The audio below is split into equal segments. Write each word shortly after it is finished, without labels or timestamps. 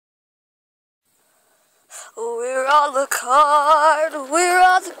We're on the card, we're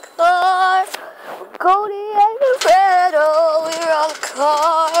on the card. We're Cody and Loretto, we're on the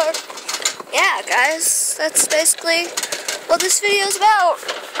card. Yeah, guys, that's basically what this video is about.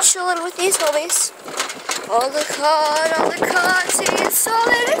 Chilling with these homies. On the card, see it's so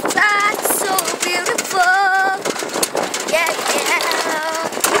many facts, so beautiful. Yeah, yeah.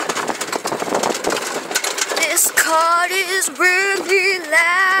 This card is really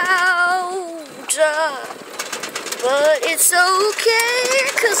loud, but it's okay,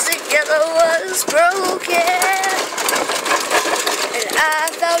 cause the yellow was broken. And I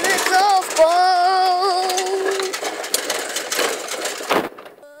found a golf ball.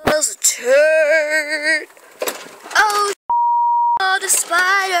 It was a turd. Oh, the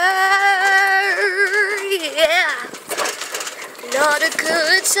spider, yeah. Not a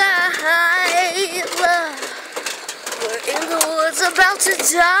good time. We're in the woods about to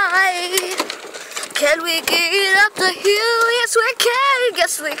die. Can we get up the hill? Yes, we can.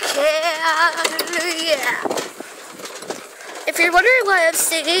 Yes, we can. Yeah. If you're wondering why I'm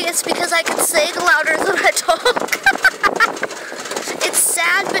singing, it's because I can sing louder than I talk. It's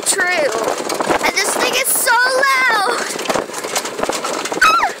sad but true. And this thing is so loud.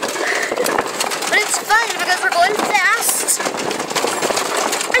 But it's fun because we're going fast.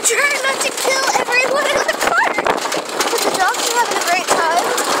 I'm trying not to kill everyone in the cart. But the dogs are having a great time.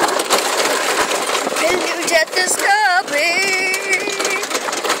 And new death is coming.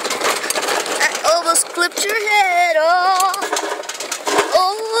 I almost clipped your head off.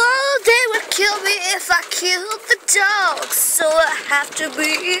 Oh, they would kill me if I killed the dogs, so I have to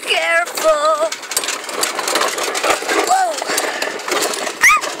be careful. Whoa.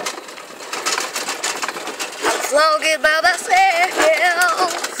 I'm vlogging by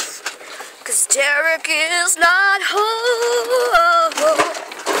myself, cause Derek is not home.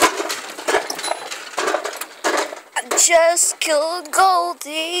 I just killed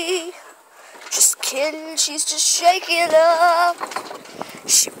Goldie. Just kidding, she's just shaking up.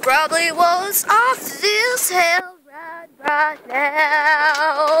 She probably wants off this hell right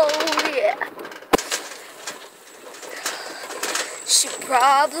now, yeah. She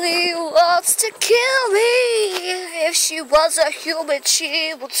probably wants to kill me. If she was a human,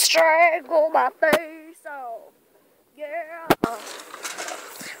 she would strangle my face off, yeah.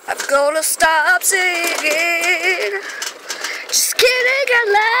 I'm gonna stop singing. Just kidding, I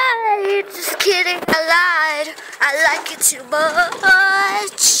lied. Just kidding, I lied. I like it too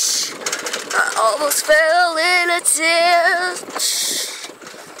much. I almost fell in a ditch.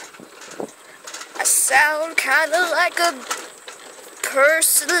 I sound kinda like a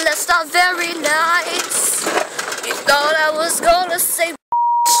person that's not very nice. You thought I was gonna say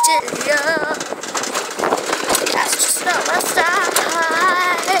didn't ya? That's just not my style.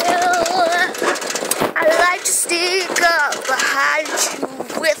 I like to sneak up behind you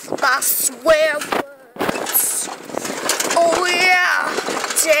with my swear words. Oh yeah,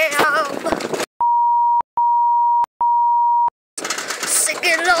 damn.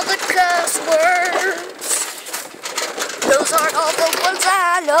 Singing all the cuss words. Those aren't all the ones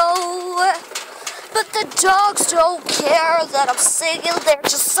I know. But the dogs don't care that I'm singing, they're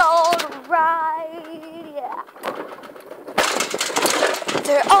just alright, yeah.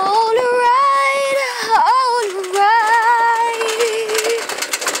 They're alright, alright.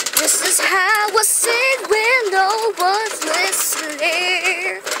 This is how I sing when no one's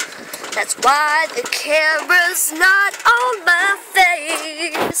listening. That's why the camera's not on my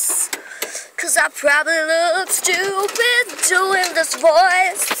face. Cause I probably look stupid doing this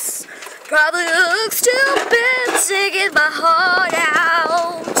voice. Probably look stupid singing my heart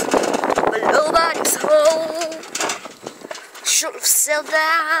out. But nobody's home. Should have said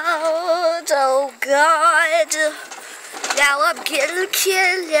that. Oh God. Now I'm getting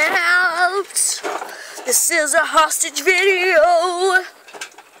kidnapped. This is a hostage video.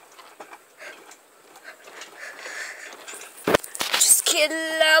 Just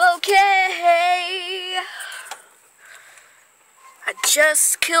kidding, I'm okay. I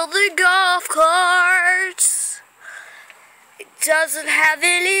just killed the golf cart. It doesn't have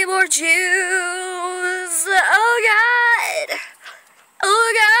any more juice. Oh God.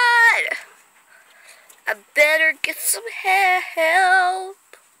 Oh God. I better get some help.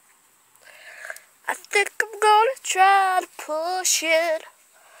 I think I'm gonna try to push it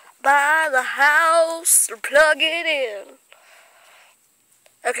by the house and plug it in.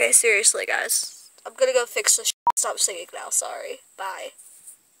 Okay, seriously guys. I'm gonna go fix this shit. Stop singing now, sorry. Bye.